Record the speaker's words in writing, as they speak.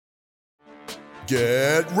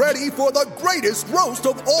Get ready for the greatest roast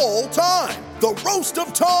of all time, the Roast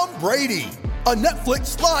of Tom Brady, a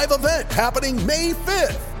Netflix live event happening May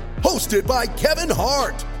 5th. Hosted by Kevin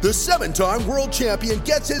Hart, the 7-time world champion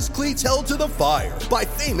gets his cleats held to the fire by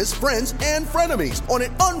famous friends and frenemies on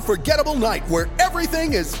an unforgettable night where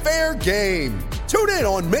everything is fair game. Tune in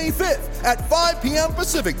on May 5th at 5 p.m.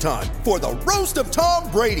 Pacific time for the Roast of Tom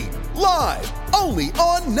Brady, live only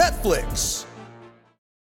on Netflix.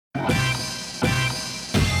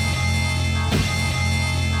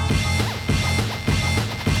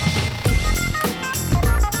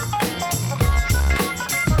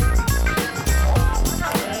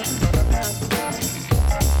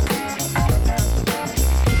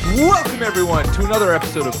 Welcome, everyone, to another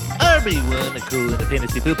episode of RB1, a cool and a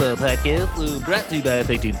fantasy football podcast, brought to you by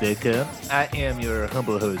FakeTeam.com. I am your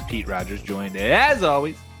humble host, Pete Rogers, joined, as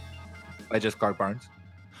always, by just Clark Barnes,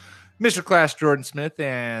 Mr. Class Jordan Smith,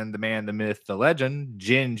 and the man, the myth, the legend,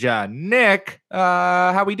 Jinja Nick.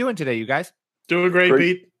 How we doing today, you guys? Doing great,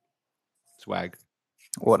 Pete. Swag.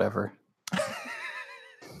 Whatever.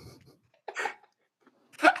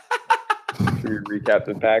 Should we recap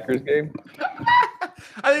the Packers game?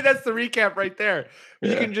 I think that's the recap right there.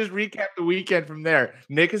 You can just recap the weekend from there.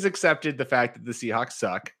 Nick has accepted the fact that the Seahawks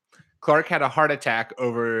suck. Clark had a heart attack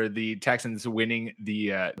over the Texans winning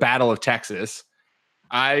the Battle of Texas.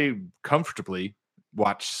 I comfortably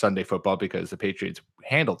watched Sunday football because the Patriots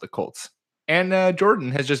handled the Colts. And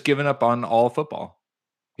Jordan has just given up on all football.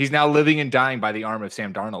 He's now living and dying by the arm of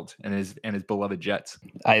Sam Darnold and his beloved Jets.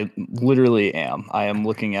 I literally am. I am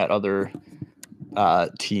looking at other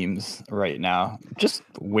teams right now, just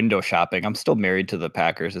window shopping. I'm still married to the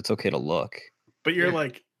Packers. It's okay to look. But you're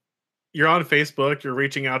you're on Facebook. You're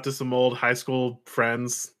reaching out to some old high school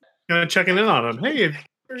friends, kind of checking in on them. Hey,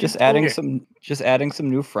 just adding some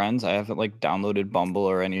new friends. I haven't downloaded Bumble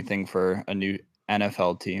or anything for a new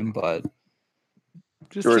NFL team, but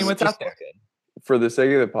just see what's out there. For the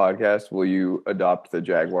sake of the podcast, will you adopt the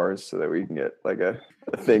Jaguars so that we can get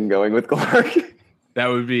a thing going with Clark? That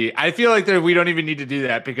would be. I feel like we don't even need to do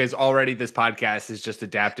that because already this podcast has just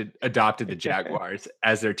adopted the Jaguars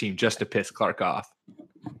as their team just to piss Clark off.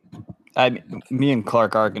 Me and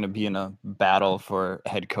Clark are going to be in a battle for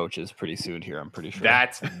head coaches pretty soon here. I'm pretty sure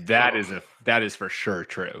that is for sure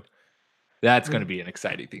true. That's going to be an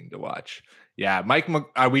exciting thing to watch. Yeah, Mike.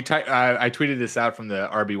 I tweeted this out from the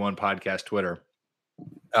RB1 podcast Twitter.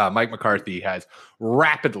 Mike McCarthy has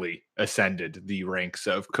rapidly ascended the ranks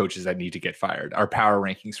of coaches that need to get fired. Our power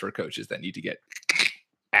rankings for coaches that need to get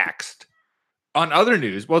axed. On other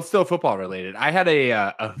news, well, it's still football related. I had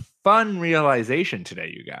a fun realization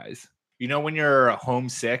today, you guys. You know, when you're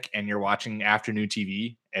homesick and you're watching afternoon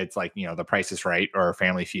TV, it's like, The Price is Right or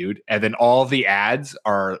Family Feud. And then all the ads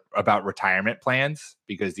are about retirement plans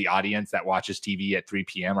because the audience that watches TV at 3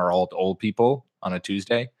 p.m. are all old people on a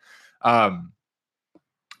Tuesday.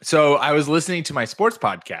 So I was listening to my sports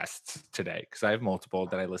podcasts today because I have multiple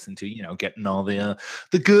that I listen to, getting all the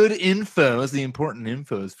good infos, the important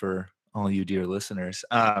infos for all you dear listeners.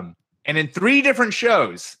 And in 3 different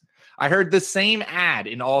shows, I heard the same ad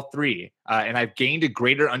in all 3. And I've gained a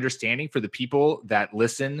greater understanding for the people that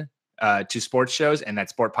listen to sports shows and that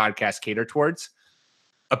sport podcasts cater towards.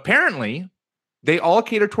 Apparently, they all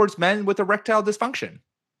cater towards men with erectile dysfunction.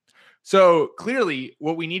 So clearly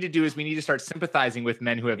what we need to do is we need to start sympathizing with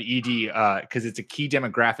men who have ED because it's a key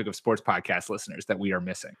demographic of sports podcast listeners that we are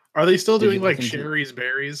missing. Are they still doing Sherry's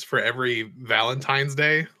Berries for every Valentine's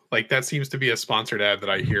Day? That seems to be a sponsored ad that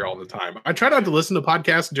I hear all the time. I try not to listen to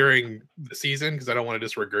podcasts during the season because I don't want to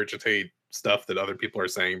just regurgitate stuff that other people are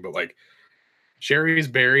saying. But Sherry's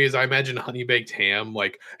Berries, I imagine honey baked ham.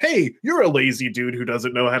 Hey, you're a lazy dude who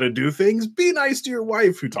doesn't know how to do things. Be nice to your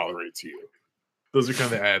wife who tolerates you. Those are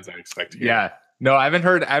kind of the ads I expect to hear. Yeah. No, I haven't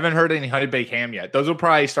heard any honey baked ham yet. Those will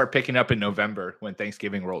probably start picking up in November when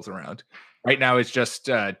Thanksgiving rolls around. Right now it's just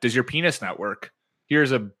does your penis not work?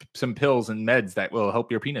 Here's some pills and meds that will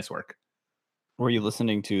help your penis work. Were you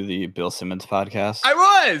listening to the Bill Simmons podcast? I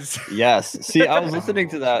was. Yes. See, I was listening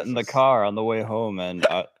to that in the car on the way home, and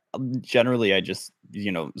generally I just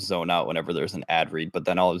zone out whenever there's an ad read. But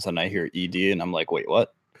then all of a sudden I hear ED, and I'm like, wait,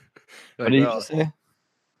 what? What did you just say?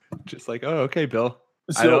 Just oh, okay, Bill.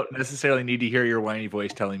 So, I don't necessarily need to hear your whiny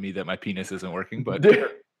voice telling me that my penis isn't working, but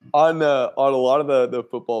on a lot of the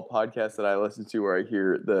football podcasts that I listen to where I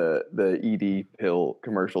hear the ED pill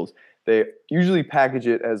commercials, they usually package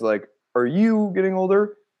it as are you getting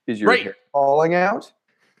older? Is your hair falling out?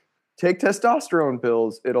 Take testosterone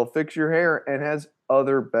pills. It'll fix your hair and has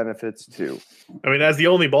other benefits too. I mean, as the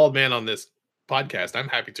only bald man on this podcast, I'm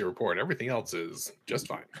happy to report everything else is just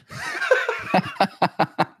fine.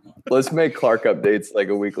 Let's make Clark updates like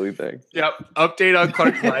a weekly thing. Yep. Update on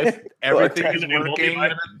Clark Life. Everything is Taking a working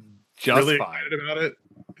multivitamin. just Really fine. excited about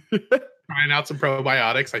it. Trying out some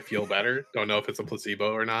probiotics. I feel better. Don't know if it's a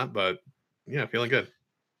placebo or not, but yeah, feeling good.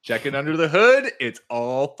 Checking under the hood, it's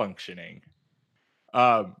all functioning.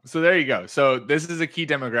 So there you go. So this is a key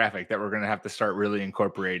demographic that we're going to have to start really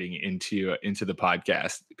incorporating into the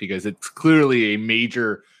podcast, because it's clearly a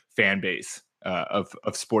major fan base of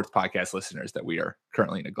sports podcast listeners that we are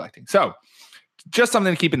currently neglecting. So just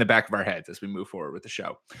something to keep in the back of our heads as we move forward with the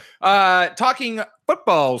show. Talking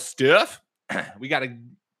football stuff, we got a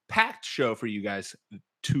packed show for you guys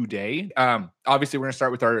today. Obviously, we're going to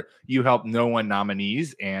start with our You Help No One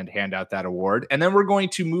nominees and hand out that award. And then we're going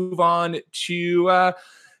to move on to,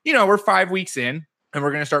 we're 5 weeks in, and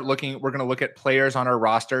we're going to look at players on our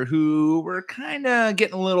roster who we're kind of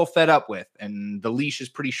getting a little fed up with, and the leash is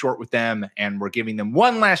pretty short with them, and we're giving them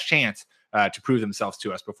one last chance to prove themselves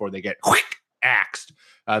to us before they get axed.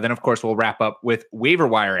 Then, of course, we'll wrap up with waiver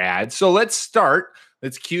wire ads. So let's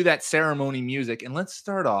cue that ceremony music, and let's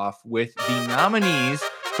start off with the nominees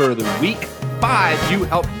for the Week 5 You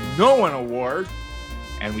Help No One Award.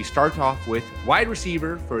 And we start off with wide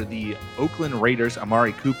receiver for the Oakland Raiders,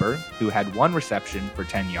 Amari Cooper, who had 1 reception for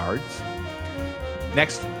 10 yards.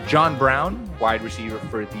 Next, John Brown, wide receiver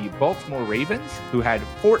for the Baltimore Ravens, who had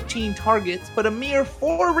 14 targets, but a mere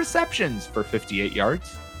 4 receptions for 58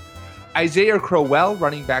 yards. Isaiah Crowell,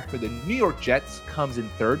 running back for the New York Jets, comes in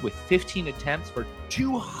third with 15 attempts for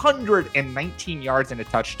 219 yards and a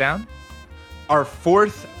touchdown. Our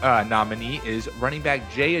fourth nominee is running back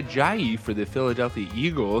Jay Ajayi for the Philadelphia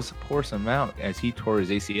Eagles. Poor some out as he tore his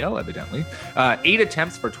ACL, evidently. 8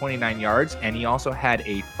 attempts for 29 yards, and he also had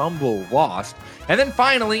a fumble lost. And then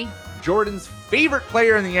finally, Jordan's favorite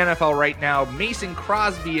player in the NFL right now, Mason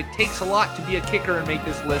Crosby. It takes a lot to be a kicker and make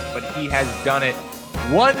this list, but he has done it.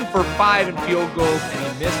 1 for 5 in field goals, and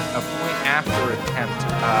he missed a point after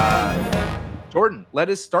attempt. Jordan, let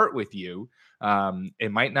us start with you.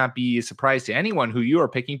 It might not be a surprise to anyone who you are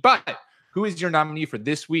picking, but who is your nominee for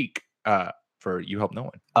this week for You Help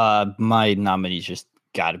No One? My nominee's just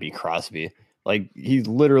got to be Crosby. Like, he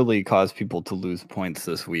literally caused people to lose points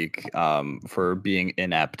this week for being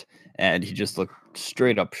inept, and he just looked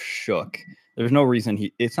straight up shook. There's no reason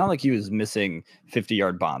it's not like he was missing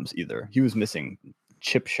 50-yard bombs either. He was missing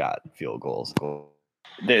chip shot field goals.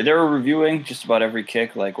 They were reviewing just about every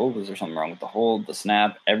kick, like, oh, was there something wrong with the hold, the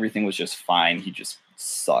snap? Everything was just fine. He just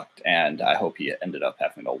sucked, and I hope he ended up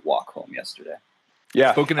having to walk home yesterday.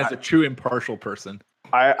 Yeah. Spoken as a true impartial person.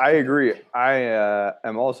 I agree. I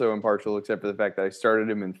am also impartial, except for the fact that I started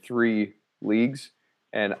him in 3 leagues,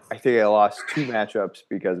 and I think I lost 2 matchups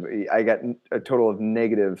because I got a total of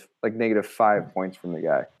negative 5 points from the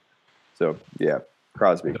guy. So, yeah,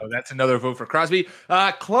 Crosby. So that's another vote for Crosby.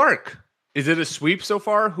 Clark, is it a sweep so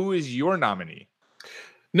far? Who is your nominee?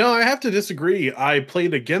 No, I have to disagree. I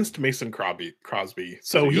played against Mason Crosby,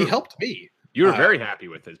 so he helped me. You were very happy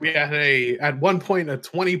with his. We had at one point a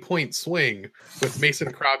 20-point swing with Mason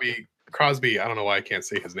Crosby. I don't know why I can't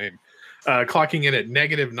say his name. Clocking in at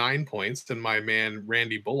 -9 points, and my man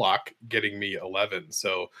Randy Bullock getting me 11.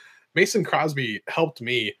 So Mason Crosby helped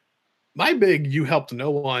me. My big You Helped No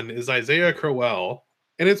One is Isaiah Crowell,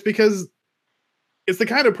 and it's because it's the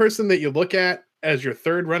kind of person that you look at as your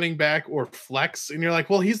third running back or flex, and you're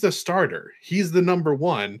like, well, he's the starter. He's the number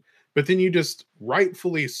 1. But then you just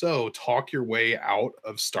rightfully so talk your way out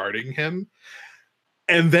of starting him.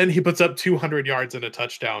 And then he puts up 200 yards and a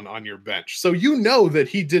touchdown on your bench. So you know that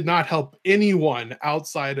he did not help anyone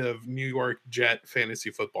outside of New York Jet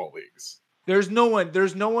fantasy football leagues. There's no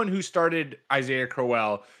one who started Isaiah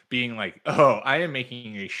Crowell being like, oh, I am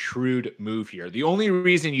making a shrewd move here. The only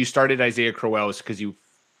reason you started Isaiah Crowell is because you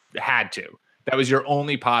had to. That was your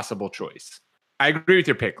only possible choice. I agree with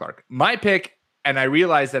your pick, Clark. My pick, and I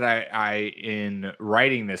realized that I in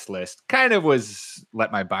writing this list, kind of was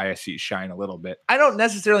let my biases shine a little bit. I don't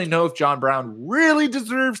necessarily know if John Brown really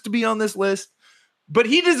deserves to be on this list, but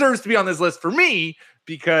he deserves to be on this list for me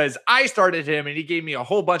because I started him and he gave me a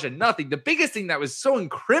whole bunch of nothing. The biggest thing that was so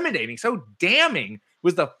incriminating, so damning,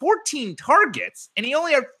 was the 14 targets, and he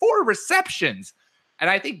only had 4 receptions. And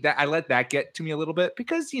I think that I let that get to me a little bit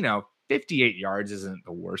because, 58 yards isn't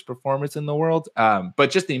the worst performance in the world. But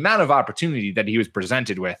just the amount of opportunity that he was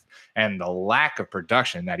presented with and the lack of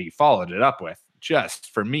production that he followed it up with,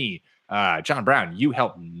 just for me, John Brown, you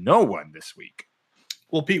helped no one this week.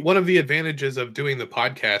 Well, Pete, one of the advantages of doing the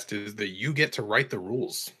podcast is that you get to write the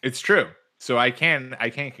rules. It's true. So I can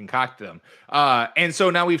concoct them. And so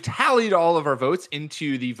now we've tallied all of our votes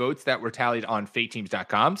into the votes that were tallied on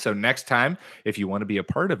fateteams.com. So next time, if you want to be a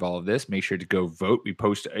part of all of this, make sure to go vote. We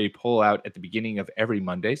post a poll out at the beginning of every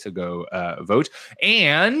Monday. So go vote.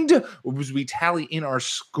 And as we tally in our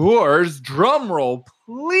scores, drum roll,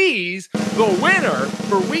 please, the winner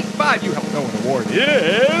for week 5, you help know an award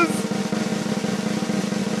is...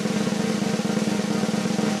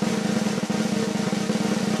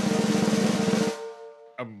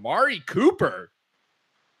 Amari Cooper.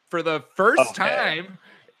 For the first time,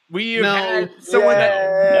 we have had someone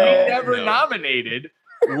that we never nominated.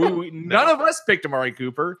 None of us picked Amari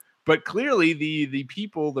Cooper, but clearly the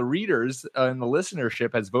people, the readers, and the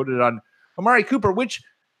listenership has voted on Amari Cooper, which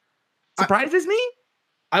surprises me.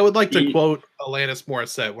 I would like to quote Alanis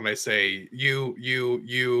Morissette when I say,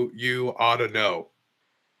 you ought to know.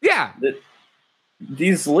 Yeah.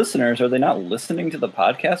 These listeners, are they not listening to the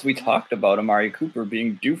podcast? We talked about Amari Cooper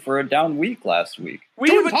being due for a down week last week. We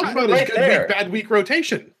didn't talk about his good week, bad week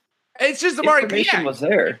rotation. It's just Amari Cooper was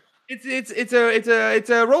there. It's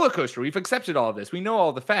a roller coaster. We've accepted all of this. We know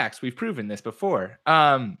all the facts. We've proven this before.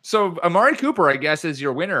 So Amari Cooper, I guess, is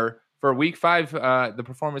your winner for week 5. The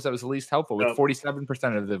performance that was the least helpful with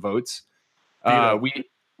 47% of the votes.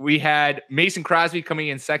 We had Mason Crosby coming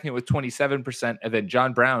in second with 27%, and then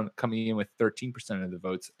John Brown coming in with 13% of the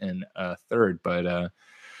votes in third. But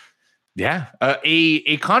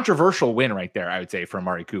a controversial win right there, I would say, for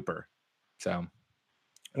Amari Cooper. So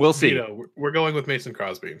we'll see. Vito, we're going with Mason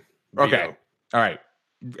Crosby. Vito. Okay. All right.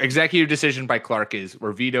 Executive decision by Clark is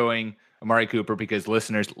we're vetoing Amari Cooper because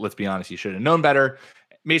listeners, let's be honest, you should have known better.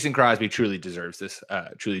 Mason Crosby truly deserves this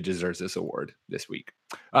award this week.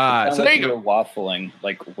 So there you go. Waffling,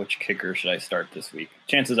 like which kicker should I start this week?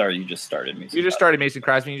 Chances are you just started Mason. You just started Mason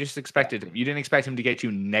Crosby. You just expected him. You didn't expect him to get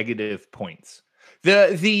you negative points.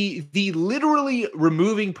 The literally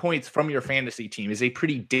removing points from your fantasy team is a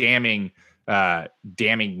pretty damning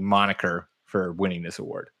moniker for winning this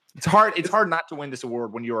award. It's hard not to win this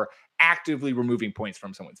award when you're actively removing points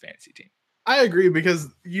from someone's fantasy team. I agree because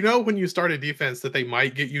when you start a defense that they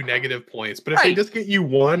might get you negative points, but if they just get you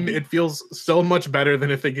 1, it feels so much better than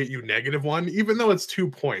if they get you -1, even though it's 2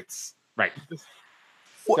 points. Right.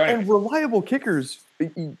 Well, and reliable kickers,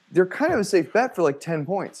 they're kind of a safe bet for like 10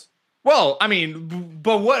 points. Well, I mean,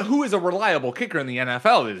 but who is a reliable kicker in the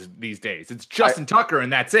NFL these days? It's Justin Tucker,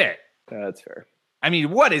 and that's it. That's fair. I mean,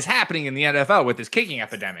 what is happening in the NFL with this kicking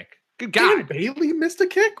epidemic? Good God. Bailey missed a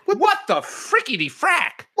kick? What the frickety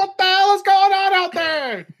frack? What the hell is going on out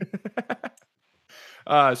there?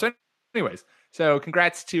 So anyways,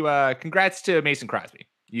 congrats to Mason Crosby.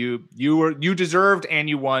 You deserved and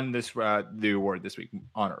you won the award this week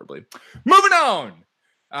honorably. Moving on.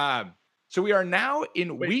 So we are now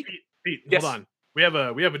in week. Pete, hold on. We have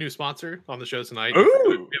a new sponsor on the show tonight. Ooh.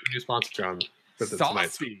 We have a new sponsor on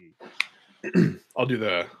Saucy. tonight. I'll do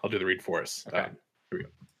the read for us. Okay. Here we go.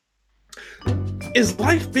 Is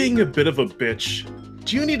life being a bit of a bitch?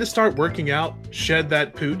 Do you need to start working out, shed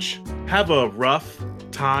that pooch, have a rough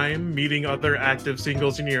time meeting other active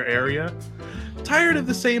singles in your area? Tired of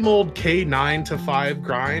the same old K9 to 5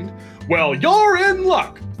 grind? Well, you're in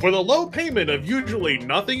luck! For the low payment of usually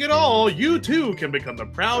nothing at all, you too can become the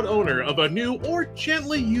proud owner of a new or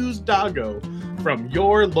gently used doggo from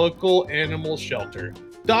your local animal shelter.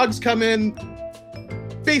 Dogs come in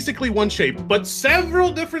basically one shape, but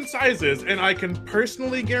several different sizes, and I can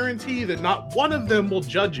personally guarantee that not one of them will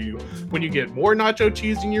judge you when you get more nacho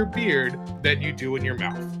cheese in your beard than you do in your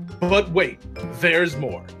mouth. But wait, there's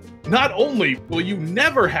more. Not only will you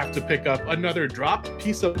never have to pick up another dropped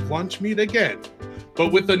piece of lunch meat again,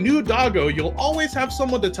 but with the new doggo, you'll always have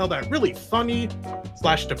someone to tell that really funny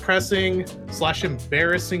 / depressing /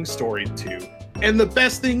 embarrassing story to. And the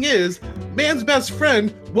best thing is, man's best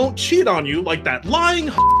friend won't cheat on you like that lying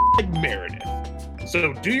like Meredith.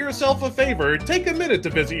 So do yourself a favor, take a minute to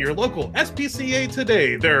visit your local SPCA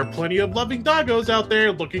today. There are plenty of loving doggos out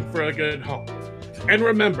there looking for a good home. And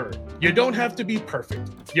remember, you don't have to be perfect.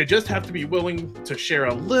 You just have to be willing to share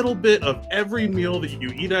a little bit of every meal that you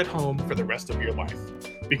eat at home for the rest of your life.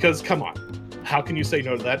 Because come on, how can you say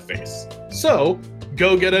no to that face? So,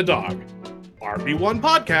 go get a dog. RB1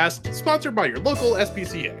 Podcast, sponsored by your local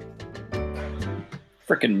SPCA.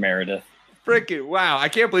 Frickin' Meredith. Frickin' wow. I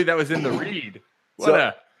can't believe that was in the read. What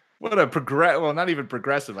a well, not even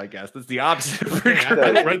progressive, I guess. That's the opposite of progressive.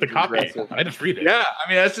 I didn't write the copy. I just read it. Yeah, I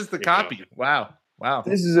mean, that's just the copy. Wow.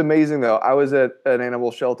 This is amazing, though. I was at an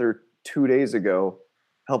animal shelter 2 days ago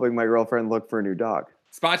helping my girlfriend look for a new dog.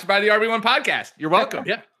 Sponsored by the RB1 Podcast. You're welcome.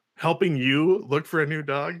 Yeah. Helping you look for a new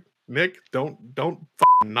dog. Nick, don't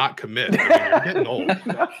not commit. I mean, you're getting old. It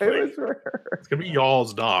was for her. It's gonna be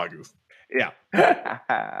y'all's dogs. Yeah.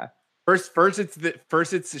 First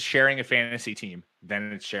it's sharing a fantasy team,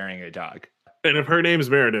 then it's sharing a dog. And if her name's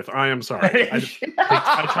Meredith, I am sorry.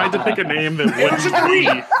 I tried to pick a name that It was wouldn't just be.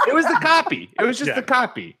 It was the copy. It was just the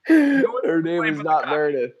copy. Her name is not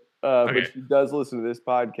Meredith, Okay. but she does listen to this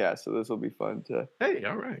podcast, so this will be fun to. Hey,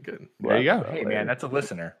 all right, good. There you go. laugh about Hey later. man, that's a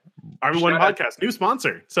listener. RB1 Shout out. podcast, new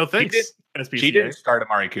sponsor. So thanks, SPCA. She didn't start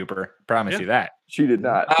Amari Cooper. Promise Yeah. you that. She did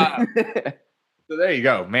not. So there you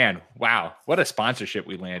go, man. Wow, what a sponsorship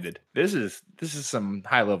we landed. This is some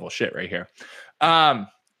high level shit right here.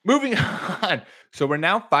 Moving on. So we're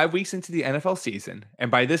now 5 weeks into the NFL season, and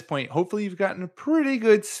by this point, hopefully you've gotten a pretty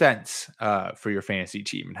good sense for your fantasy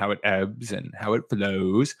team and how it ebbs and how it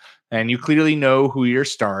flows, and you clearly know who your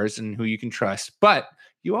stars and who you can trust. But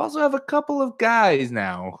you also have a couple of guys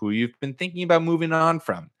now who you've been thinking about moving on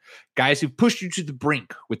from. Guys who pushed you to the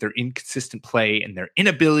brink with their inconsistent play and their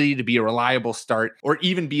inability to be a reliable start or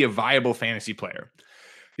even be a viable fantasy player.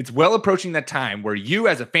 It's well approaching that time where you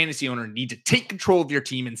as a fantasy owner need to take control of your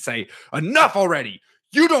team and say, enough already.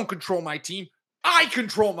 You don't control my team. I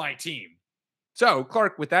control my team. So,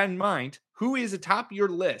 Clark, with that in mind, who is atop your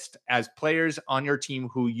list as players on your team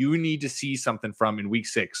who you need to see something from in week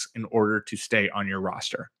 6 in order to stay on your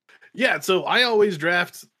roster? Yeah, so I always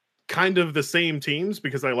draft kind of the same teams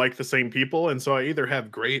because I like the same people. And so I either have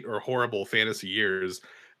great or horrible fantasy years.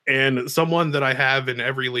 And someone that I have in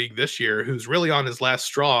every league this year who's really on his last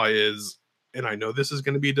straw is, and I know this is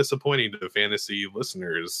going to be disappointing to fantasy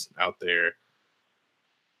listeners out there,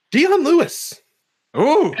 Dion Lewis.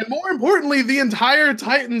 Ooh. And more importantly, the entire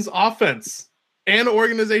Titans offense and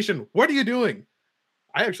organization. What are you doing?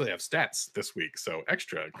 I actually have stats this week, so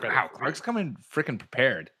extra credit. Wow, Clark's coming freaking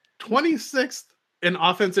prepared. 26th in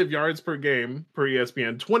offensive yards per game per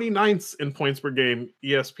ESPN, 29th in points per game,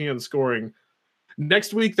 ESPN scoring.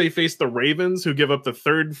 Next week, they face the Ravens, who give up the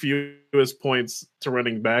third fewest points to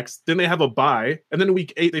running backs. Then they have a bye. And then in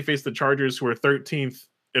week 8, they face the Chargers, who are 13th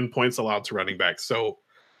in points allowed to running backs. So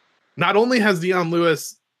not only has Dion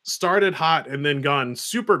Lewis started hot and then gone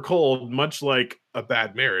super cold, much like a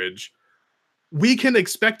bad marriage, we can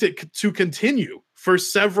expect it to continue for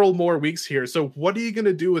several more weeks here. So what are you going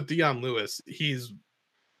to do with Dion Lewis? He's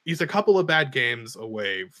a couple of bad games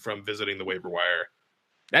away from visiting the waiver wire.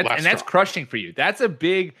 That's crushing for you. This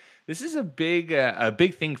is a big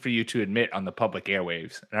thing for you to admit on the public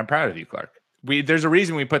airwaves. And I'm proud of you, Clark. There's a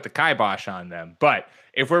reason we put the kibosh on them. But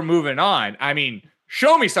if we're moving on, I mean,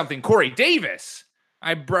 show me something, Corey Davis.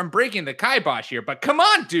 I'm breaking the kibosh here, but come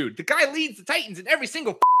on, dude. The guy leads the Titans in every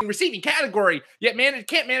single receiving category, yet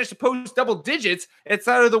can't manage to post double digits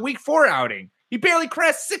outside of the week 4 outing. He barely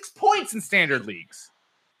crest 6 points in standard leagues.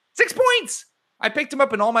 6 points! I picked him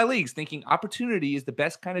up in all my leagues thinking opportunity is the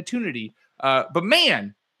best kind of tunity. But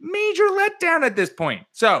man, major letdown at this point.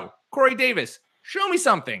 So, Corey Davis, show me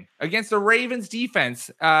something against the Ravens defense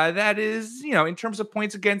that is, in terms of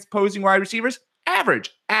points against posing wide receivers, average.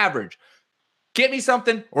 Get me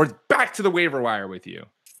something or back to the waiver wire with you.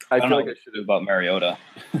 I feel like I should have about Mariota.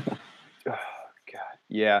 Oh, God.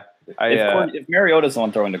 Yeah. If Mariota's the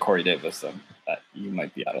one throwing to Corey Davis, then you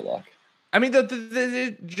might be out of luck. I mean,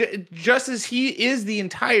 just as he is the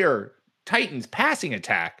entire Titans passing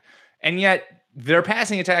attack, and yet their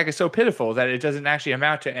passing attack is so pitiful that it doesn't actually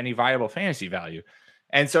amount to any viable fantasy value.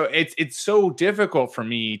 And so it's so difficult for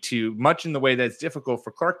me to, much in the way that's difficult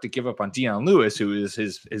for Clark to give up on Dion Lewis, who is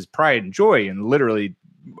his pride and joy and literally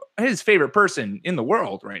his favorite person in the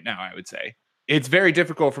world right now, I would say. It's very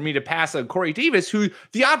difficult for me to pass on Corey Davis, who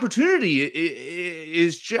the opportunity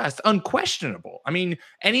is just unquestionable. I mean,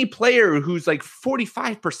 any player who's like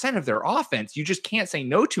 45% of their offense, you just can't say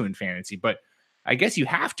no to in fantasy. But I guess you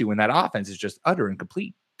have to when that offense is just utter and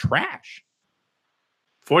complete trash.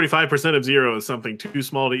 45% of 0 is something too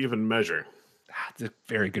small to even measure. That's a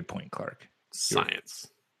very good point, Clark. Science.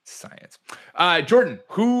 Jordan,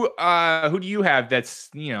 who do you have that's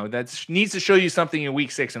needs to show you something in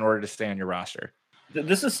week 6 in order to stay on your roster?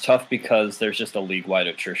 This is tough because there's just a league-wide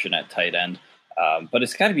attrition at tight end, but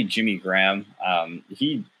it's got to be Jimmy Graham.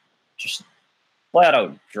 He just flat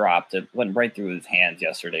out dropped it, went right through his hands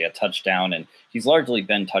yesterday, a touchdown, and he's largely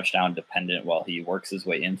been touchdown dependent while he works his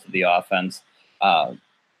way into the offense.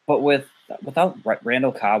 But without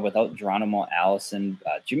Randall Cobb, without Geronimo Allison,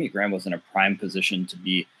 Jimmy Graham was in a prime position to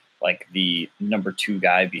be like the number 2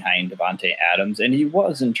 guy behind Devontae Adams. And he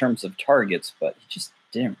was in terms of targets, but he just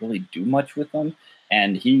didn't really do much with them.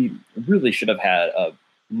 And he really should have had a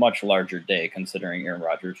much larger day considering Aaron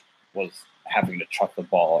Rodgers was having to chuck the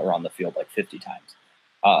ball around the field like 50 times.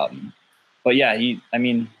 But yeah,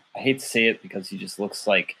 I hate to say it because he just looks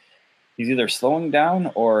like he's either slowing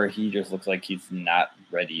down or he just looks like he's not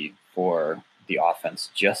ready for the offense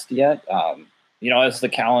just yet. As the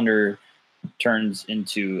calendar turns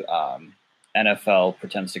into NFL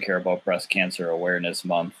pretends to care about breast cancer awareness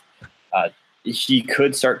month, he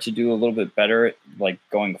could start to do a little bit better, like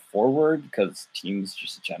going forward, because teams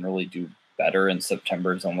just generally do better in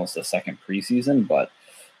September. Is almost the second preseason, but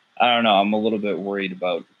I don't know. I'm a little bit worried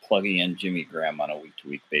about plugging in Jimmy Graham on a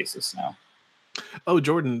week-to-week basis now. Oh,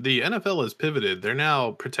 Jordan, the NFL has pivoted. They're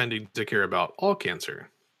now pretending to care about all cancer.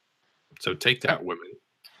 So take that, women.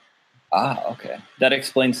 Okay. That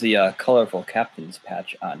explains the colorful captain's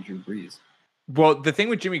patch on Drew Brees. Well, the thing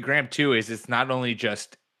with Jimmy Graham, too, is it's not only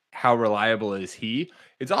just how reliable is he,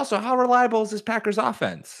 it's also how reliable is this Packers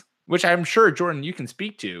offense, which I'm sure, Jordan, you can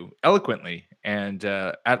speak to eloquently and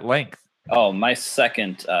at length. Oh, my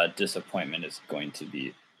second disappointment is going to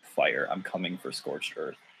be fire. I'm coming for scorched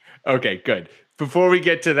earth. Okay, good. Before we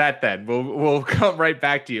get to that, then we'll come right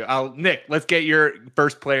back to you. Nick, let's get your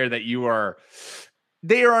first player that you are.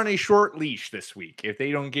 They are on a short leash this week. If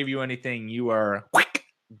they don't give you anything, you are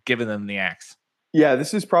giving them the axe. Yeah,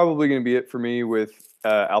 this is probably going to be it for me with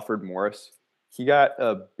Alfred Morris. He got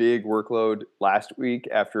a big workload last week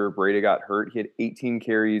after Breda got hurt. He had 18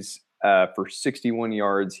 carries for 61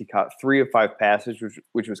 yards. He caught 3 of 5 passes,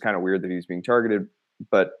 which was kind of weird that he was being targeted.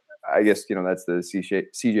 But I guess, that's the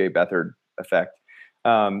CJ Beathard effect.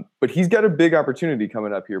 But he's got a big opportunity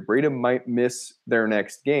coming up here. Breda might miss their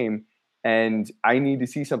next game, and I need to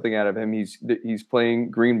see something out of him. He's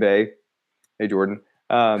playing Green Bay. Hey, Jordan.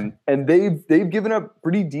 And they've given up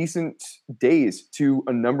pretty decent days to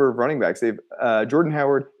a number of running backs. They've Jordan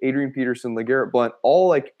Howard, Adrian Peterson, LeGarrette Blount, all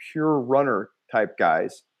like pure runner type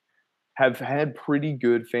guys, have had pretty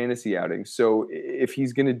good fantasy outings. So if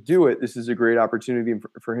he's going to do it, this is a great opportunity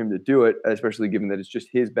for him to do it, especially given that it's just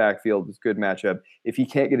his backfield. It's a good matchup. If he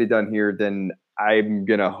can't get it done here, then I'm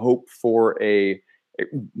going to hope for a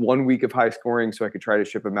 1 week of high scoring so I could try to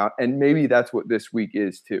ship him out. And maybe that's what this week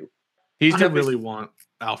is too. I really want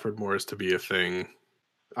Alfred Morris to be a thing.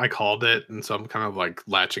 I called it, and so I'm kind of like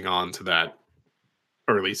latching on to that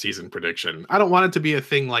early season prediction. I don't want it to be a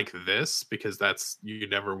thing like this because you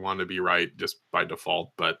never want to be right just by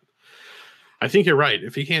default. But I think you're right.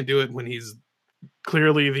 If he can't do it when he's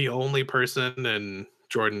clearly the only person and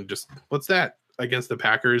Jordan just, what's that against the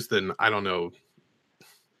Packers, then I don't know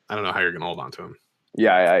how you're going to hold on to him.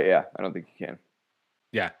 Yeah. I don't think you can.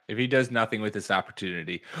 Yeah, if he does nothing with this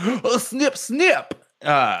opportunity, snip, snip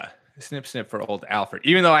for old Alfred.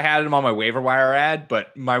 Even though I had him on my waiver wire ad,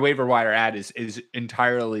 but my waiver wire ad is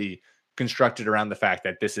entirely constructed around the fact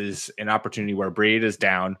that this is an opportunity where Breda is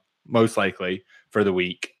down, most likely for the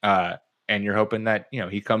week, and you're hoping that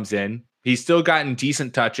he comes in. He's still gotten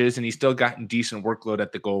decent touches and he's still gotten decent workload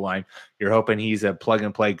at the goal line. You're hoping he's a plug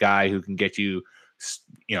and play guy who can get you,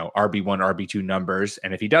 RB1, RB2 numbers,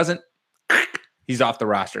 and if he doesn't, he's off the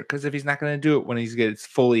roster, because if he's not going to do it when he gets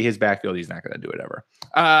fully his backfield, he's not going to do it ever.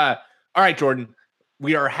 All right, Jordan,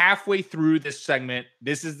 we are halfway through this segment.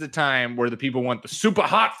 This is the time where the people want the super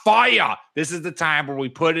hot fire. This is the time where we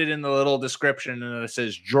put it in the little description and it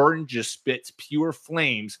says Jordan just spits pure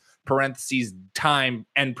flames, parentheses, time,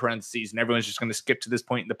 end parentheses, and everyone's just going to skip to this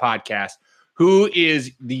point in the podcast. Who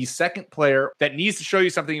is the second player that needs to show you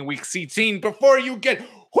something in week 16 before you get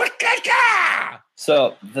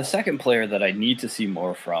So the second player that I need to see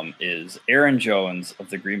more from is Aaron Jones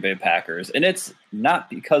of the Green Bay Packers. And it's not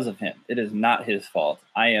because of him. It is not his fault.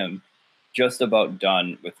 I am just about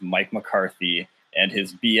done with Mike McCarthy and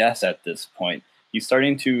his BS at this point. He's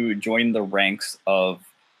starting to join the ranks of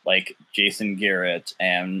like Jason Garrett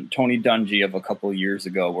and Tony Dungy of a couple years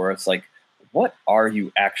ago, where it's like, what are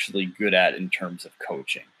you actually good at in terms of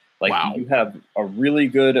coaching? Like, wow. You have a really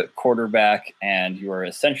good quarterback and you are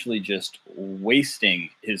essentially just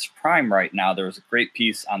wasting his prime right now. There was a great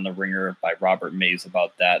piece on The Ringer by Robert Mays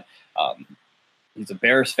about that. He's a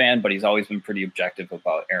Bears fan, but he's always been pretty objective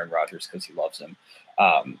about Aaron Rodgers because he loves him.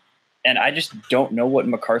 And I just don't know what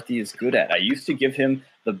McCarthy is good at. I used to give him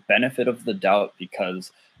the benefit of the doubt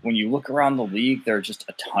because when you look around the league, there are just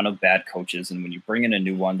a ton of bad coaches. And when you bring in a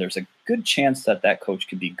new one, there's a good chance that that coach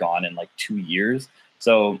could be gone in like 2 years.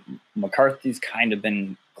 So McCarthy's kind of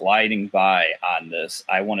been gliding by on this.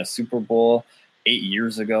 I won a Super Bowl 8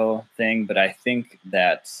 years ago thing, but I think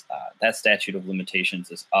that that statute of limitations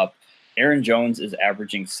is up. Aaron Jones is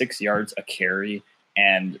averaging 6 yards a carry,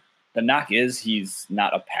 and the knock is he's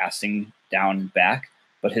not a passing down back,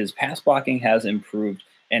 but his pass blocking has improved,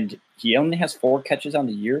 and he only has 4 catches on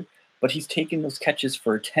the year, but he's taking those catches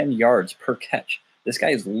for 10 yards per catch. This guy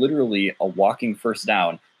is literally a walking first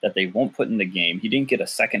down that they won't put in the game. He didn't get a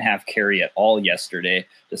second half carry at all yesterday,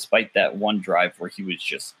 despite that one drive where he was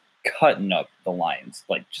just cutting up the Lions,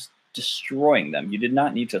 like just destroying them. You did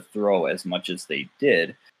not need to throw as much as they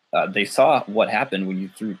did. They saw what happened when you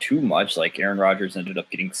threw too much, like Aaron Rodgers ended up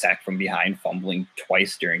getting sacked from behind, fumbling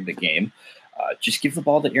twice during the game. Just give the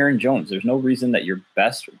ball to Aaron Jones. There's no reason that your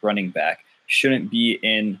best running back shouldn't be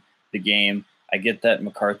in the game. I get that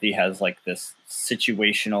McCarthy has like this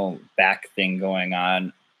situational back thing going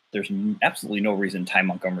on. There's absolutely no reason Ty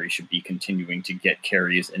Montgomery should be continuing to get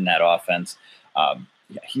carries in that offense.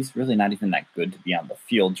 He's really not even that good to be on the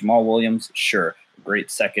field. Jamal Williams, sure,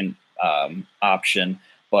 great second option,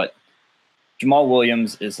 but Jamal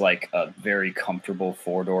Williams is like a very comfortable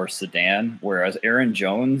four-door sedan, whereas Aaron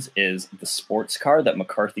Jones is the sports car that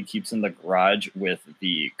McCarthy keeps in the garage with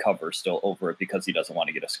the cover still over it because he doesn't want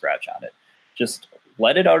to get a scratch on it. Just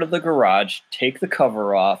let it out of the garage, take the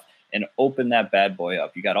cover off, and open that bad boy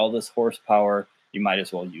up. You got all this horsepower, you might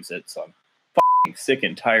as well use it. So I'm fucking sick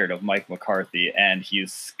and tired of Mike McCarthy, and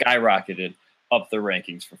he's skyrocketed up the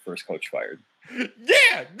rankings for first coach fired.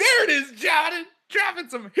 Yeah, there it is, Jonathan. Dropping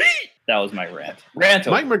some heat. That was my rant.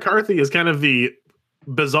 Mike McCarthy is kind of the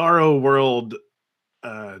bizarro world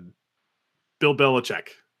Bill Belichick,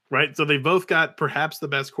 right? So they both got perhaps the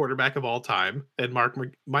best quarterback of all time, and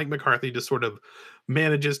Mike McCarthy just sort of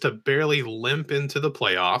manages to barely limp into the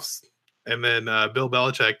playoffs. And then Bill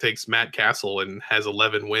Belichick takes Matt Castle and has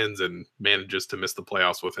 11 wins and manages to miss the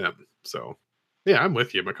playoffs with him. So, yeah, I'm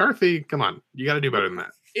with you. McCarthy, come on. You got to do better than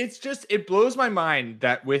that. It's just, it blows my mind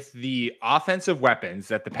that with the offensive weapons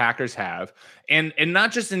that the Packers have, and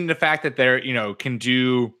not just in the fact that they're, can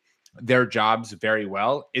do their jobs very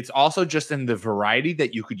well, it's also just in the variety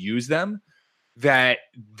that you could use them, that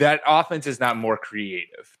offense is not more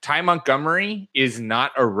creative. Ty Montgomery is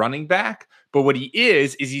not a running back, but what he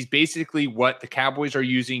is he's basically what the Cowboys are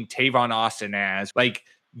using Tavon Austin as. Like,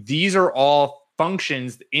 these are all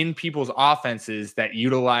functions in people's offenses that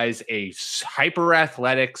utilize a hyper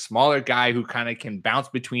athletic, smaller guy who kind of can bounce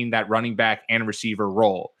between that running back and receiver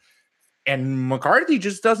role. And McCarthy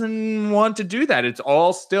just doesn't want to do that. It's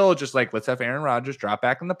all still just like, let's have Aaron Rodgers drop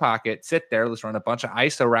back in the pocket, sit there, let's run a bunch of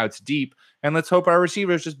ISO routes deep, and let's hope our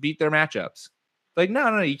receivers just beat their matchups. Like,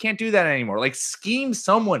 no, you can't do that anymore. Like, scheme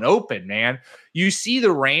someone open, man. You see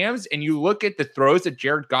the Rams and you look at the throws that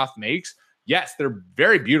Jared Goff makes. Yes, they're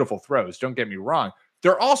very beautiful throws. Don't get me wrong.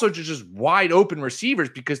 They're also just wide open receivers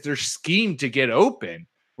because they're schemed to get open.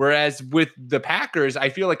 Whereas with the Packers, I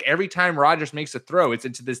feel like every time Rodgers makes a throw, it's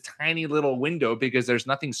into this tiny little window because there's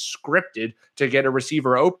nothing scripted to get a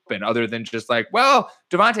receiver open other than just like, well,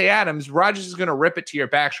 Devontae Adams, Rodgers is going to rip it to your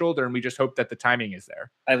back shoulder, and we just hope that the timing is there.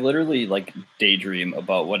 I literally daydream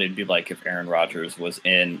about what it'd be like if Aaron Rodgers was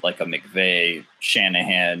in like a McVay,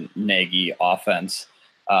 Shanahan, Nagy offense.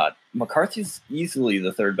 McCarthy's easily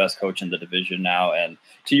the third best coach in the division now. And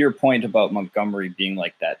to your point about Montgomery being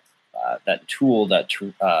like that tool that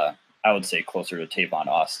I would say closer to Tavon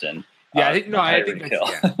Austin. Yeah, I think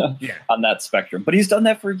that's, yeah. On that spectrum. But he's done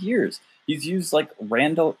that for years. He's used like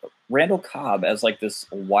Randall Cobb as like this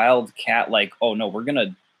wildcat, like, oh no, we're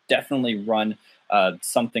gonna definitely run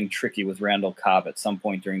something tricky with Randall Cobb at some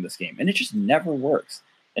point during this game. And it just never works.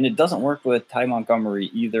 And it doesn't work with Ty Montgomery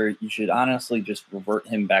either. You should honestly just revert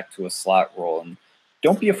him back to a slot role. And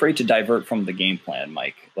don't be afraid to divert from the game plan,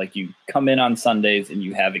 Mike. Like, you come in on Sundays and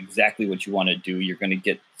you have exactly what you want to do. You're going to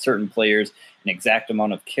get certain players an exact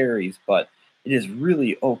amount of carries, but it is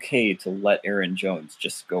really okay to let Aaron Jones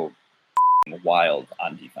just go wild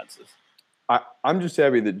on defenses. I'm just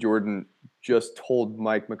happy that Jordan just told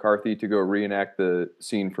Mike McCarthy to go reenact the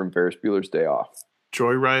scene from Ferris Bueller's Day Off.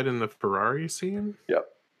 Joyride in the Ferrari scene? Yep.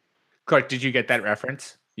 Clark, did you get that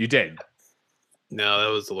reference? You did. No,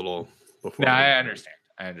 that was a little before. No, I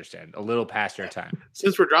understand. A little past your time.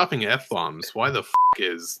 Since we're dropping F-bombs, why the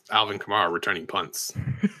is Alvin Kamara returning punts?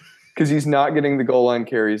 Because he's not getting the goal line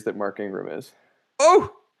carries that Mark Ingram is.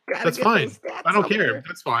 Oh, that's fine. I don't care.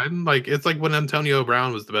 That's fine. Like, it's like when Antonio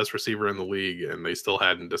Brown was the best receiver in the league and they still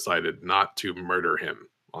hadn't decided not to murder him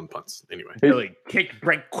on punts. Anyway. Really kicked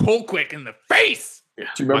Brent Colquitt in the face. Yeah.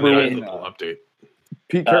 Do you remember when update?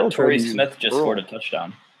 Pete Carroll Torrey Smith just scored a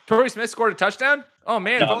touchdown. Torrey Smith scored a touchdown? Oh,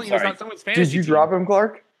 man. No, if only he was on someone's fantasy Did you team. drop him,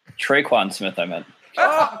 Clark? Traquan Smith, I meant.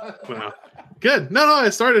 Well, good. No, I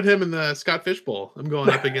started him in the Scott Fishbowl. I'm going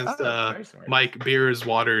up against Mike Beers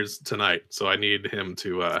Waters tonight, so I need him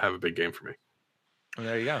to have a big game for me. Well,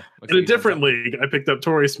 there you go. In a different league, I picked up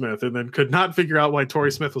Torrey Smith and then could not figure out why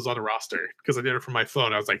Torrey Smith was on the roster because I did it from my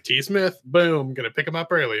phone. I was like, T. Smith, boom, going to pick him up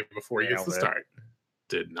early before he gets the start.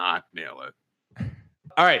 Did not nail it.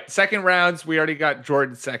 All right, second rounds. We already got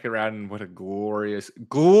Jordan's second round, and what a glorious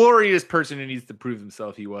person who needs to prove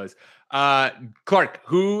himself he was. Clark,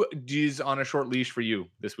 who is on a short leash for you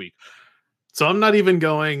this week? So I'm not even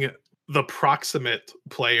going the proximate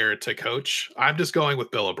player to coach. I'm just going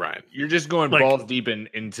with Bill O'Brien. You're just going balls deep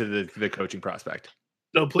into the coaching prospect.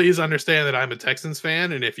 So please understand that I'm a Texans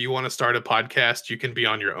fan, and if you want to start a podcast, you can be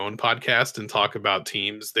on your own podcast and talk about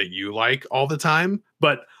teams that you like all the time.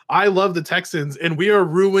 But I love the Texans, and we are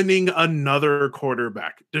ruining another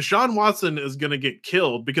quarterback. Deshaun Watson is going to get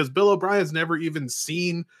killed because Bill O'Brien's never even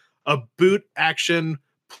seen a boot action,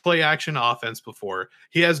 play action offense before.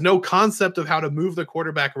 He has no concept of how to move the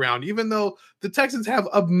quarterback around, even though the Texans have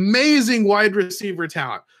amazing wide receiver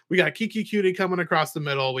talent. We got Kiki Cutie coming across the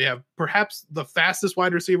middle. We have perhaps the fastest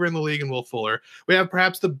wide receiver in the league in Will Fuller. We have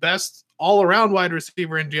perhaps the best all-around wide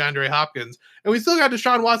receiver in DeAndre Hopkins. And we still got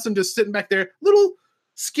Deshaun Watson just sitting back there, little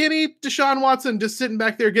skinny Deshaun Watson just sitting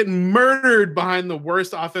back there getting murdered behind the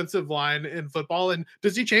worst offensive line in football. And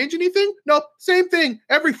does he change anything? No, same thing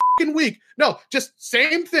every fucking week. No, just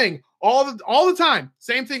same thing all the time.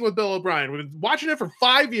 Same thing with Bill O'Brien. We've been watching it for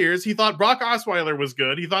 5 years. He thought Brock Osweiler was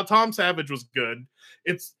good. He thought Tom Savage was good.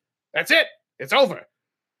 That's it. It's over.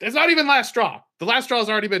 There's not even last straw. The last straw has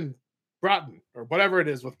already been rotten or whatever it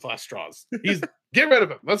is with last straws. Get rid of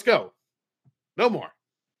him. Let's go. No more.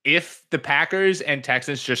 If the Packers and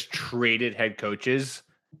Texans just traded head coaches,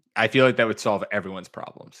 I feel like that would solve everyone's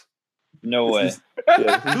problems. No way.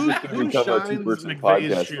 Who shines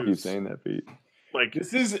McVay's shoes? Keep saying that, Pete. Like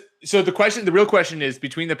the real question is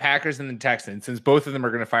between the Packers and the Texans, since both of them are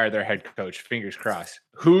going to fire their head coach, fingers crossed,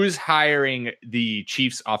 who's hiring the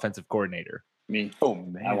Chiefs offensive coordinator? Me. Oh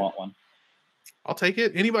man, I want one. I'll take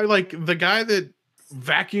it. Anybody, like the guy that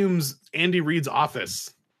vacuums Andy Reid's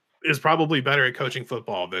office is probably better at coaching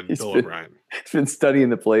football than Bill O'Brien. He's been studying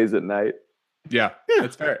the plays at night. Yeah,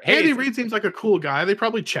 that's fair. Hey, Andy Reid seems like a cool guy. They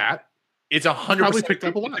probably chat. It's 100% picked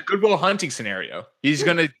up a lot. It's a Good Will Hunting scenario. He's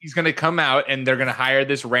gonna come out and they're gonna hire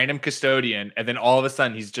this random custodian, and then all of a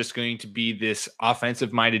sudden he's just going to be this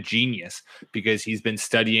offensive minded genius because he's been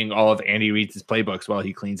studying all of Andy Reid's playbooks while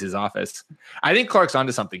he cleans his office. I think Clark's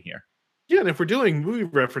onto something here. Yeah, and if we're doing movie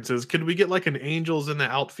references, could we get like an Angels in the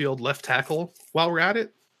outfield left tackle while we're at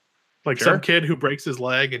it? Like some kid who breaks his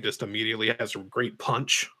leg and just immediately has a great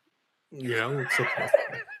punch. You know,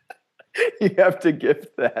 you have to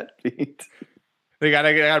gift that, Pete. They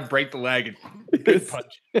gotta break the leg and good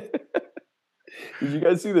punch. Did you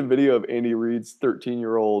guys see the video of Andy Reid's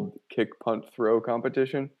 13-year-old kick punt throw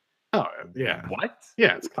competition? Oh yeah. What?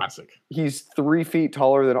 Yeah, it's classic. He's 3 feet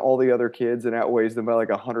taller than all the other kids and outweighs them by like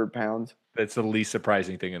 100 pounds. That's the least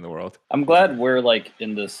surprising thing in the world. I'm glad we're like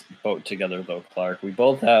in this boat together though, Clark. We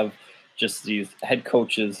both have just these head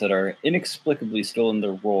coaches that are inexplicably still in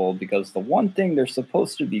their role because the one thing they're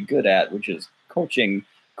supposed to be good at, which is coaching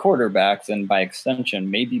quarterbacks and by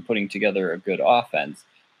extension maybe putting together a good offense,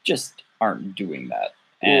 just aren't doing that.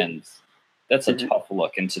 And that's a tough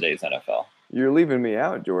look in today's NFL. You're leaving me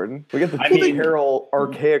out, Jordan. We got the Pete Carroll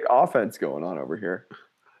archaic offense going on over here.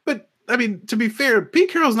 But I mean, to be fair,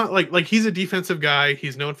 Pete Carroll's not like he's a defensive guy.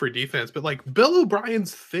 He's known for defense, but like Bill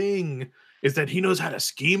O'Brien's thing is that he knows how to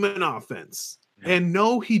scheme an offense. And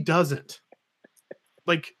no, he doesn't.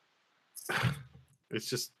 Like, it's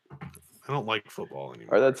just, I don't like football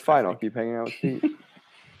anymore. All right, that's fine. I'll keep hanging out with Pete.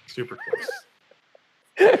 Super close.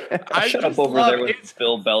 I shut up over there with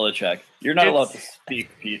Bill Belichick. You're not allowed to speak,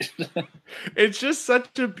 Pete. It's just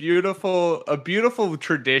such a beautiful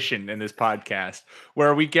tradition in this podcast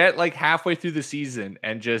where we get like halfway through the season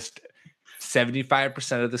and just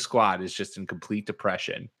 75% of the squad is just in complete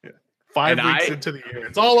depression. Yeah. 5 weeks into the year,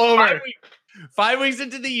 it's all over. 5 weeks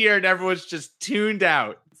into the year, and everyone's just tuned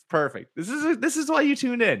out. It's perfect. This is why you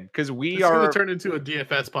tune in because we are going to turn into a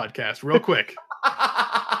DFS podcast real quick.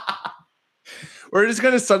 We're just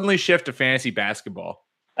going to suddenly shift to fantasy basketball.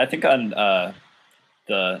 I think on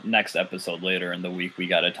the next episode later in the week, we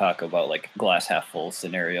got to talk about like glass half full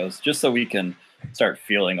scenarios, just so we can start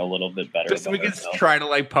feeling a little bit better. Just so we can try to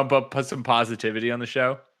like put some positivity on the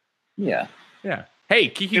show. Yeah. Yeah. Hey,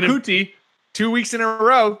 Kiki Kuti, 2 weeks in a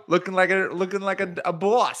row, looking like a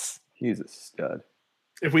boss. He's a stud.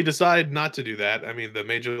 If we decide not to do that, I mean, the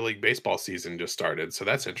Major League Baseball season just started, so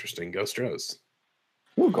that's interesting. Go Stros.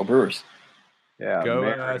 Ooh, go Brewers. Yeah.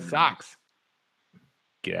 Go Sox.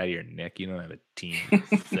 Get out of here, Nick. You don't have a team.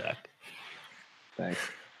 Suck. Thanks.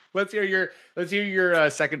 Let's hear your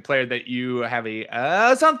second player that you have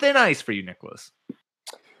a something nice for you, Nicholas.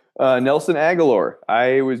 Nelson Aguilar.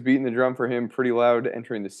 I was beating the drum for him pretty loud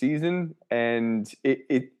entering the season, and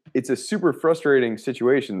it's a super frustrating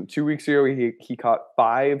situation. 2 weeks ago, he caught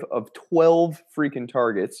 5 of 12 freaking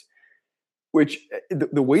targets, which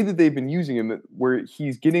the way that they've been using him, where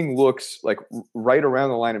he's getting looks like right around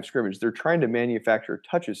the line of scrimmage, they're trying to manufacture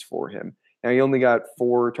touches for him. Now, he only got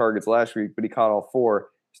 4 targets last week, but he caught all 4,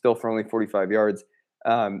 still for only 45 yards.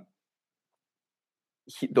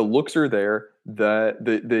 The looks are there.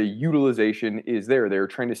 The utilization is there. They're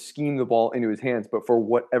trying to scheme the ball into his hands, but for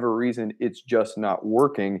whatever reason, it's just not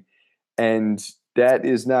working. And that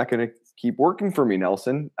is not going to keep working for me,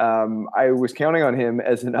 Nelson. I was counting on him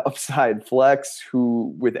as an upside flex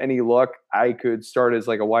who, with any luck, I could start as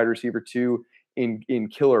like a wide receiver 2 in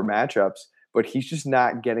killer matchups, but he's just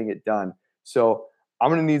not getting it done. So I'm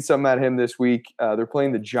going to need something out of him this week. They're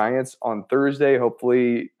playing the Giants on Thursday.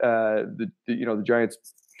 Hopefully, the Giants'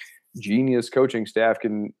 genius coaching staff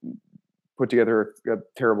can put together a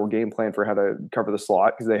terrible game plan for how to cover the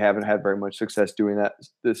slot, because they haven't had very much success doing that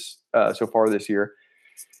so far this year.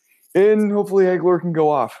 And hopefully Aguilar can go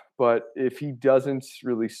off. But if he doesn't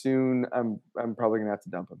really soon, I'm probably going to have to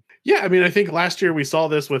dump him. Yeah, I mean, I think last year we saw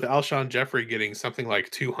this with Alshon Jeffrey getting something like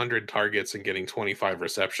 200 targets and getting 25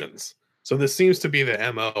 receptions. So this seems to be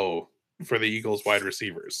the MO for the Eagles wide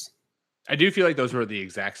receivers. I do feel like those were the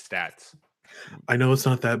exact stats. I know it's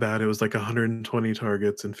not that bad. It was like 120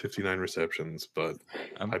 targets and 59 receptions, but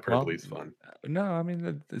hyperbole is fun. No, I mean,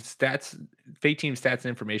 the stats, fake team stats and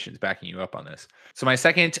information is backing you up on this. So my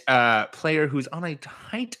second player who's on a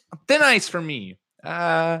thin ice for me,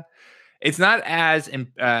 it's not as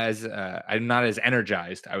I'm not as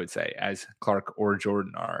energized, I would say, as Clark or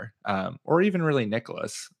Jordan are, or even really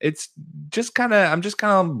Nicholas. It's just I'm just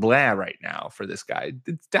kind of blah right now for this guy.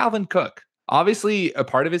 It's Dalvin Cook. Obviously, a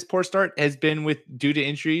part of his poor start has been due to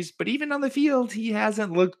injuries, but even on the field, he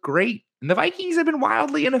hasn't looked great. And the Vikings have been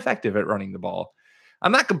wildly ineffective at running the ball.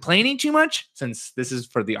 I'm not complaining too much, since this is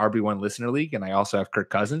for the RB1 Listener League, and I also have Kirk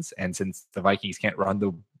Cousins. And since the Vikings can't run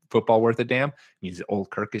the football worth a damn, it means that old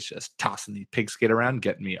Kirk is just tossing the pigskin around,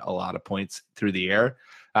 getting me a lot of points through the air.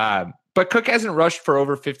 But Cook hasn't rushed for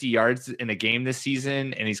over 50 yards in a game this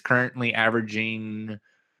season, and he's currently averaging,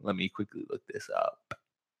 let me quickly look this up.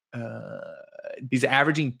 He's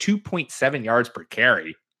averaging 2.7 yards per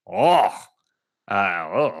carry.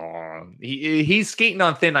 He's skating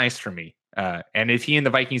on thin ice for me. And if he and the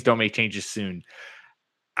Vikings don't make changes soon,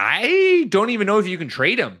 I don't even know if you can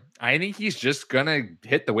trade him. I think he's just gonna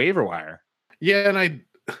hit the waiver wire. Yeah, and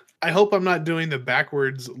I hope I'm not doing the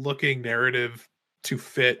backwards looking narrative to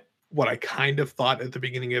fit what I kind of thought at the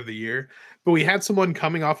beginning of the year. But we had someone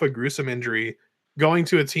coming off a gruesome injury, going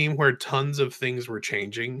to a team where tons of things were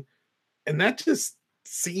changing. And that just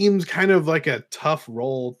seems kind of like a tough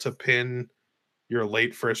role to pin your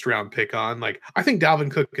late first round pick on. Like, I think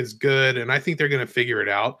Dalvin Cook is good, and I think they're going to figure it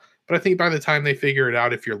out. But I think by the time they figure it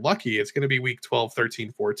out, if you're lucky, it's going to be week 12,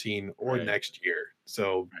 13, 14, or next year.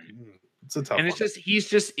 So it's a tough one.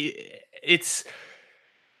 It's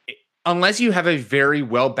unless you have a very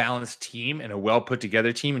well-balanced team and a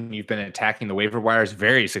well-put-together team, and you've been attacking the waiver wires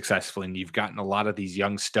very successfully, and you've gotten a lot of these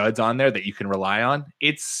young studs on there that you can rely on,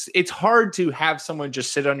 it's hard to have someone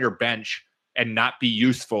just sit on your bench and not be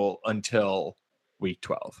useful until week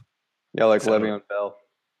 12. Yeah, like Le'Veon Bell.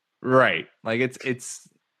 Right. Like it's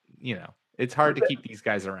it's hard to keep these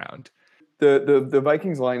guys around. The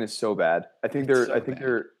Vikings line is so bad. I think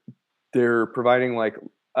they're providing like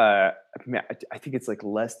I think it's like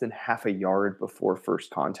less than half a yard before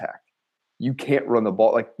first contact. You can't run the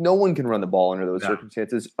ball. Like, no one can run the ball under those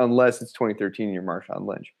circumstances unless it's 2013 and you're Marshawn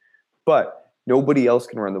Lynch. But nobody else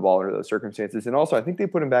can run the ball under those circumstances. And also, I think they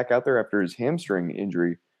put him back out there after his hamstring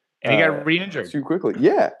injury. And he got re-injured too quickly.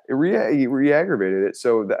 Yeah, he re-aggravated it.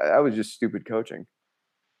 So that was just stupid coaching.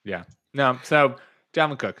 Yeah. No. So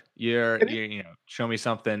Dalvin Cook, you're show me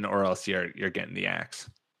something, or else you're getting the axe.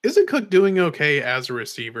 Isn't Cook doing okay as a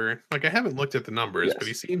receiver? Like, I haven't looked at the numbers, but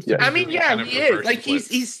he seems to be. I mean, yeah, he is. Like,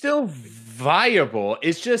 he's still viable.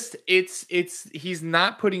 It's just he's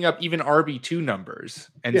not putting up even RB2 numbers,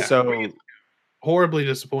 and so horribly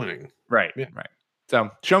disappointing. Right. Yeah. Right. So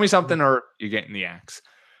show me something, or you're getting the axe.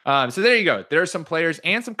 So there you go. There are some players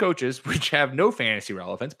and some coaches which have no fantasy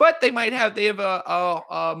relevance, but they have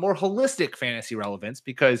a more holistic fantasy relevance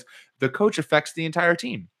because the coach affects the entire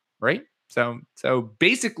team, right? So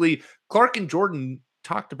basically, Clark and Jordan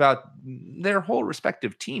talked about their whole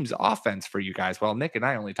respective team's offense for you guys, while Nick and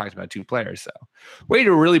I only talked about 2 players. So way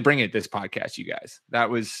to really bring it this podcast, you guys. That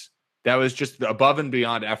was just above and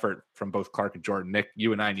beyond effort from both Clark and Jordan. Nick,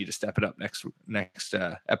 you and I need to step it up next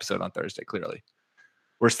episode on Thursday. Clearly,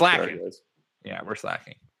 we're slacking. Yeah, we're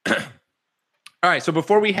slacking. All right. So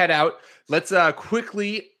before we head out, let's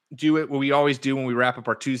quickly do it what we always do when we wrap up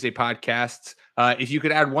our Tuesday podcasts. If you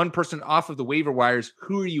could add one person off of the waiver wires,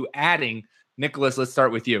 who are you adding? Nicholas, let's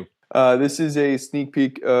start with you. This is a sneak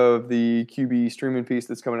peek of the QB streaming piece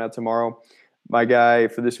that's coming out tomorrow. My guy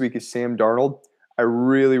for this week is Sam Darnold. I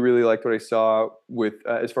really, really liked what I saw with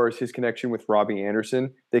as far as his connection with Robbie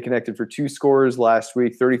Anderson. They connected for 2 scores last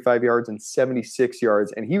week, 35 yards and 76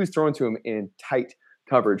 yards, and he was thrown to him in tight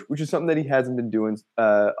coverage, which is something that he hasn't been doing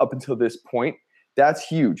up until this point. That's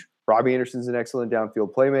huge. Robbie Anderson's an excellent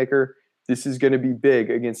downfield playmaker. This is going to be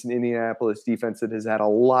big against an Indianapolis defense that has had a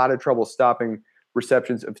lot of trouble stopping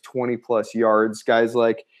receptions of 20-plus yards. Guys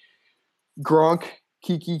like Gronk,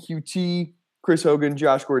 Kiki QT, Chris Hogan,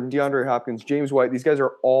 Josh Gordon, DeAndre Hopkins, James White. These guys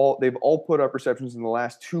they've all put up receptions in the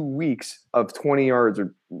last 2 weeks of 20 yards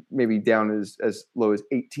or maybe down as low as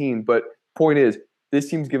 18. But point is, this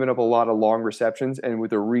team's given up a lot of long receptions, and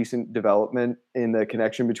with a recent development in the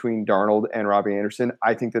connection between Darnold and Robbie Anderson,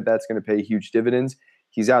 I think that that's going to pay huge dividends.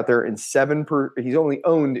 He's out there in he's only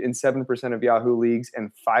owned in 7% of Yahoo leagues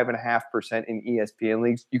and 5.5% in ESPN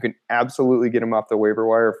leagues. You can absolutely get him off the waiver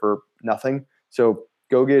wire for nothing. So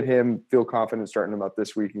go get him. Feel confident starting him up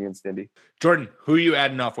this week against Indy. Jordan, who are you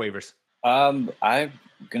adding off waivers? I'm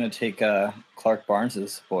going to take Clark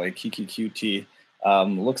Barnes's boy, Kiki QT.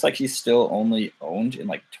 Looks like he's still only owned in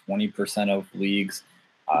like 20% of leagues.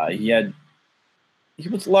 He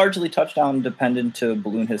was largely touchdown dependent to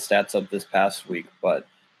balloon his stats up this past week, but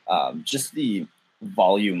just the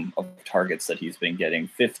volume of targets that he's been getting,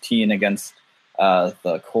 15 against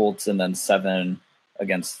the Colts and then 7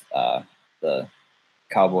 against the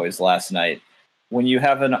Cowboys last night. When you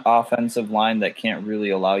have an offensive line that can't really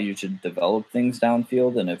allow you to develop things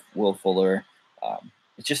downfield, and if Will Fuller,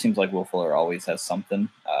 it just seems like Will Fuller always has something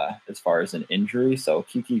as far as an injury. So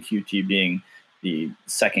Kiki QT being the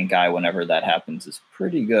second guy whenever that happens is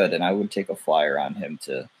pretty good, and I would take a flyer on him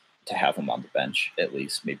to have him on the bench at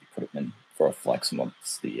least, maybe put him in for a flex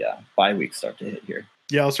once the bye weeks start to hit here.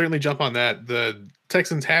 Yeah, I'll certainly jump on that. The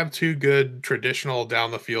Texans have 2 good traditional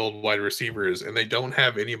down the field wide receivers, and they don't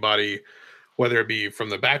have anybody, whether it be from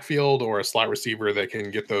the backfield or a slot receiver, that can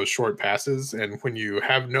get those short passes. And when you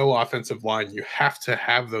have no offensive line, you have to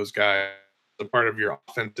have those guys a part of your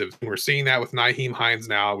offensive. We're seeing that with Nyheim Hines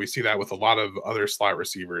now. We see that with a lot of other slot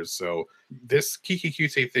receivers. So this Kiki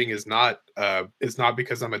QT thing is not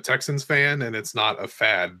because I'm a Texans fan, and it's not a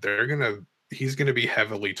fad. He's gonna be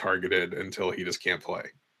heavily targeted until he just can't play.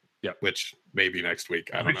 Yeah, which maybe next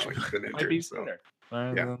week. I don't know. He's been injured,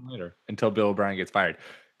 later until Bill O'Brien gets fired.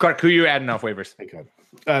 Clark, who you adding off waivers? Thank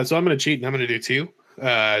God. So I'm going to cheat, and I'm going to do 2.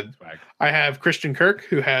 I have Christian Kirk,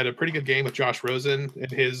 who had a pretty good game with Josh Rosen in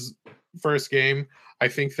his first game. I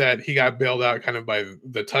think that he got bailed out kind of by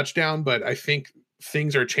the touchdown, but I think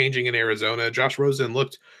things are changing in Arizona. Josh Rosen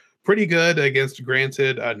looked pretty good against,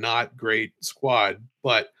 granted, a not great squad,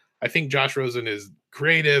 but I think Josh Rosen is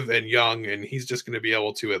creative and young, and he's just going to be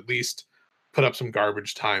able to at least put up some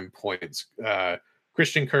garbage time points.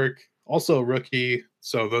 Christian Kirk, also a rookie,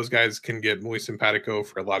 so those guys can get muy simpatico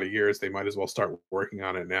for a lot of years. They might as well start working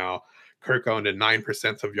on it now. Kirk owned in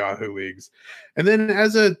 9% of Yahoo leagues. And then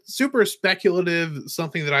as a super speculative,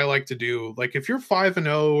 something that I like to do, like if you're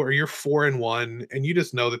 5-0 or you're 4-1 and you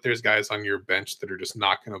just know that there's guys on your bench that are just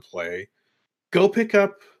not going to play, go pick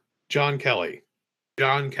up John Kelly.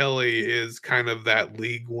 John Kelly is kind of that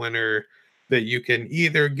league winner that you can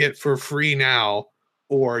either get for free now,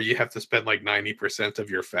 or you have to spend like 90% of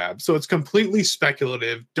your fab. So it's completely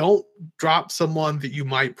speculative. Don't drop someone that you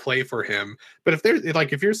might play for him. But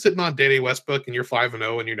if you're sitting on Dede Westbrook and you're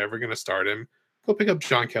 5-0 and you're never going to start him, go pick up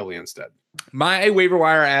John Kelly instead. My waiver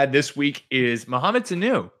wire ad this week is Mohamed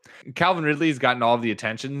Sanu. Calvin Ridley's gotten all of the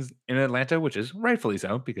attentions in Atlanta, which is rightfully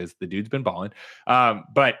so because the dude's been balling.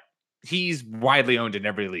 But he's widely owned in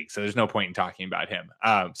every league, so there's no point in talking about him.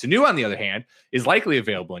 Sanu, on the other hand, is likely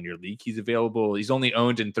available in your league. He's only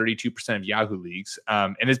owned in 32% of Yahoo leagues,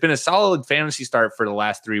 and has been a solid fantasy start for the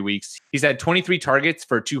last 3 weeks. He's had 23 targets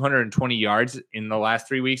for 220 yards in the last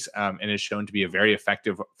 3 weeks, and is shown to be a very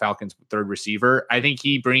effective Falcons third receiver. I think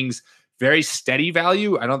he brings very steady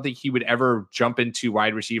value. I don't think he would ever jump into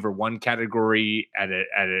wide receiver 1 category at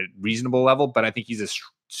a reasonable level, but I think he's a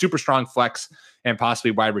super strong flex and possibly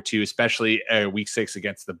wide receiver 2, especially week 6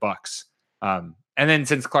 against the Bucks. And then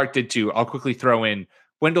since Clark did too, I'll quickly throw in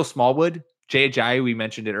Wendell Smallwood. Jay Ajayi, we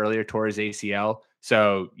mentioned it earlier, tore his ACL.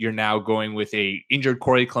 So you're now going with a injured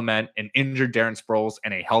Corey Clement, an injured Darren Sproles,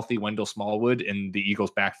 and a healthy Wendell Smallwood in the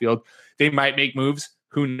Eagles backfield. They might make moves.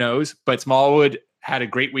 Who knows? But Smallwood had a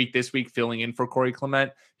great week this week filling in for Corey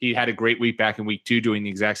Clement. He had a great week back in week 2 doing the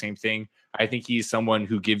exact same thing. I think he's someone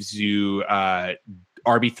who gives you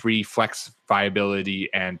RB3 flex viability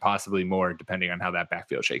and possibly more, depending on how that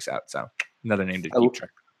backfield shakes out. So another name to keep track.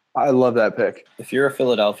 I love that pick. If you're a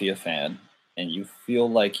Philadelphia fan and you feel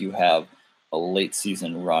like you have a late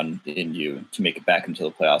season run in you to make it back into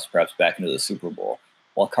the playoffs, perhaps back into the Super Bowl,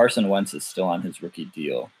 while Carson Wentz is still on his rookie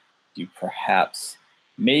deal, you perhaps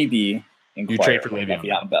maybe inquire you trade for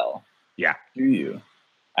Le'Veon Bell. Yeah. Do you?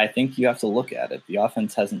 I think you have to look at it. The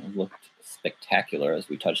offense hasn't looked spectacular, as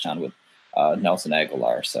we touched on with Nelson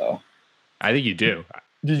Aguilar. So I think you do.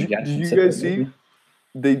 Did you guys see?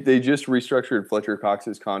 They just restructured Fletcher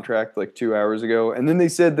Cox's contract like 2 hours ago, and then they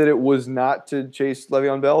said that it was not to chase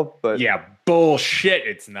Le'Veon Bell. But yeah, bullshit.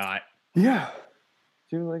 It's not. Yeah,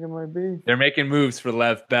 seems like it might be. They're making moves for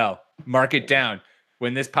Lev Bell. Mark it down.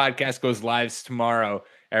 When this podcast goes live tomorrow,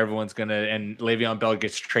 everyone's and Le'Veon Bell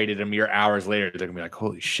gets traded a mere hours later. They're gonna be like,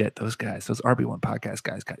 "Holy shit, those RB1 podcast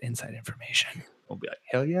guys got inside information." We'll be like,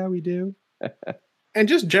 "Hell yeah, we do." And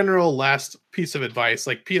just general last piece of advice,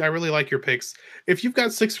 like Pete, I really like your picks. If you've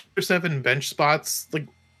got 6 or 7 bench spots, like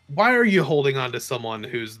why are you holding on to someone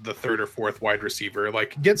who's the 3rd or 4th wide receiver?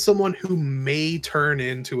 Like get someone who may turn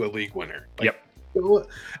into a league winner. Like, yep.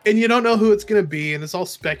 And you don't know who it's going to be, and it's all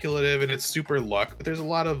speculative, and it's super luck. But there's a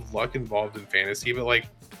lot of luck involved in fantasy. But like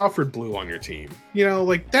Alfred Blue on your team,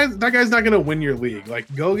 like that guy's not going to win your league.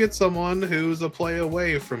 Like go get someone who's a play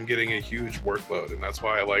away from getting a huge workload, and that's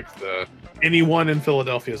why I like anyone in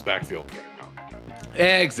Philadelphia's backfield right now.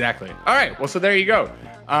 Exactly. All right. Well, so there you go.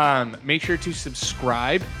 Make sure to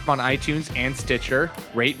subscribe on iTunes and Stitcher.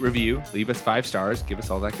 Rate, review, leave us 5 stars. Give us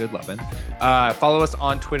all that good loving. Follow us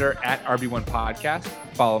on Twitter at RB1 Podcast.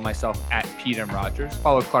 Follow myself at Pete M. Rogers.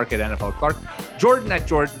 Follow Clark at NFL Clark. Jordan at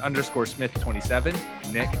Jordan_Smith27.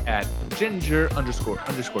 Nick at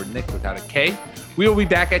Ginger_Nick without a K. We will be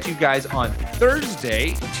back at you guys on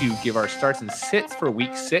Thursday to give our starts and sits for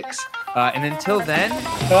week 6. And until then,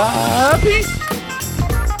 peace.